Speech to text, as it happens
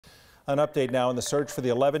An update now on the search for the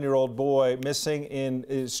 11-year-old boy missing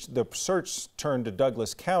the search turned to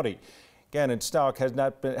Douglas County. Gannon Stauch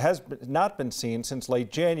has not been seen since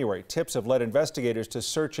late January. Tips have led investigators to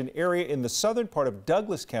search an area in the southern part of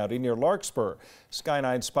Douglas County near Larkspur. Sky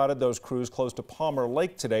 9 spotted those crews close to Palmer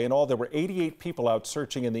Lake today. In all, there were 88 people out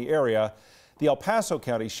searching in the area. The El Paso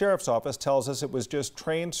County Sheriff's Office tells us it was just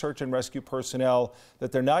trained search and rescue personnel,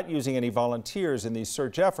 that they're not using any volunteers in these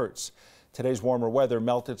search efforts. Today's warmer weather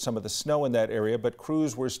melted some of the snow in that area, but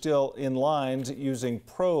crews were still in lines using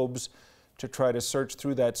probes to try to search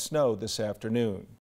through that snow this afternoon.